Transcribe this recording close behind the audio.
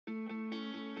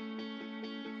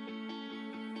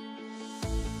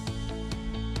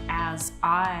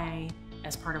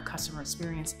as part of customer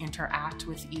experience, interact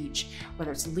with each,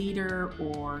 whether it's leader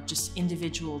or just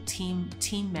individual team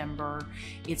member,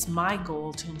 it's my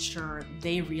goal to ensure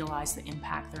they realize the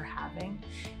impact they're having.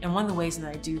 And one of the ways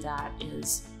that I do that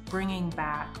is bringing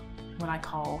back what I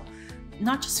call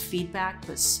not just feedback,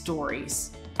 but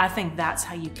stories. I think that's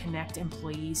how you connect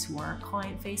employees who aren't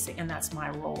client-facing, and that's my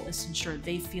role, is to ensure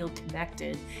they feel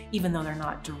connected even though they're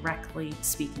not directly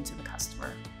speaking to the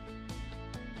customer.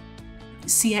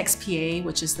 CXPA,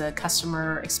 which is the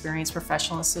Customer Experience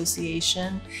Professional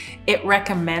Association, it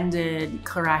recommended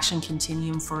ClearAction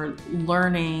Continuum for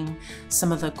learning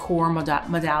some of the core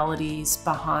modalities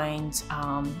behind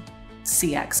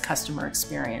CX, customer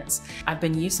experience. I've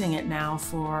been using it now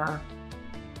for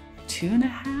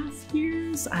 2.5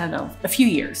 years, I don't know, a few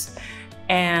years,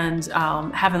 and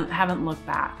haven't looked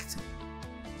back.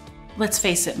 Let's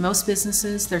face it, most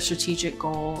businesses, their strategic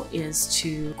goal is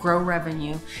to grow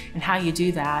revenue, and how you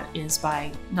do that is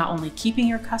by not only keeping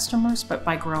your customers, but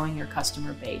by growing your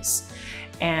customer base.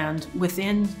 And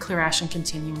within ClearAction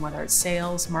Continuum, whether it's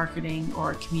sales, marketing,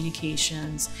 or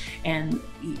communications, and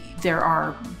there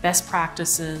are best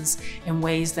practices and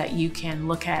ways that you can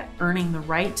look at earning the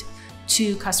right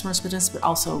to customers' business, but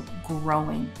also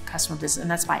growing customer business, and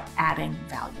that's by adding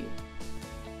value.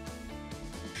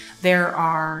 There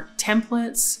are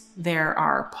templates, there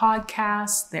are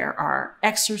podcasts, there are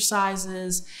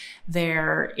exercises,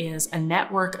 there is a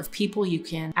network of people you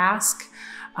can ask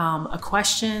a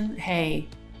question. Hey,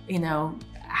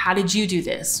 how did you do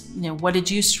this? What did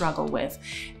you struggle with?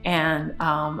 And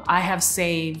I have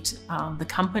saved the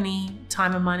company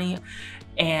time and money,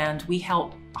 and we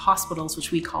help hospitals,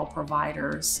 which we call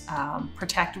providers,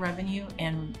 protect revenue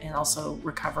and also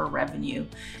recover revenue.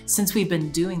 Since we've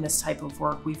been doing this type of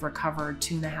work, we've recovered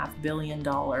 $2.5 billion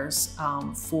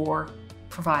for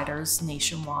providers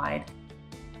nationwide.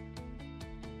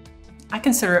 I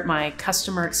consider it my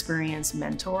customer experience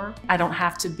mentor. I don't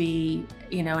have to be,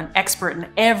 an expert in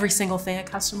every single thing at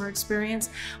customer experience,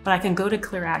 but I can go to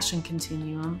ClearAction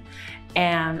Continuum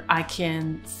and I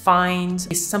can find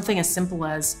something as simple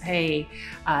as, hey,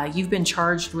 you've been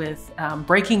charged with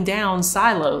breaking down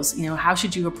silos. How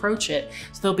should you approach it?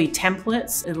 So there'll be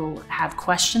templates, it'll have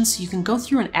questions, so you can go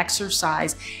through an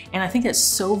exercise. And I think it's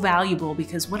so valuable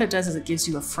because what it does is it gives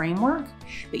you a framework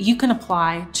that you can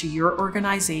apply to your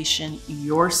organization,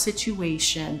 your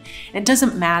situation. And it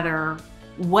doesn't matter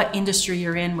what industry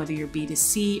you're in, whether you're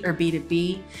B2C or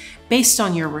B2B, based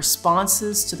on your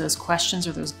responses to those questions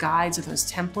or those guides or those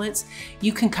templates,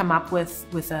 you can come up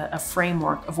with a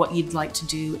framework of what you'd like to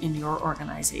do in your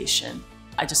organization.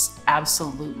 I just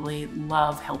absolutely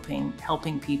love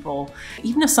helping people.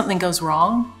 Even if something goes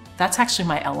wrong, that's actually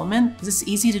my element. It's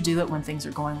easy to do it when things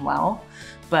are going well,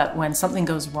 but when something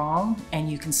goes wrong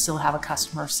and you can still have a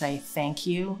customer say, thank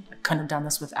you, I couldn't have done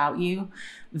this without you,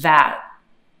 that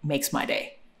makes my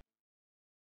day.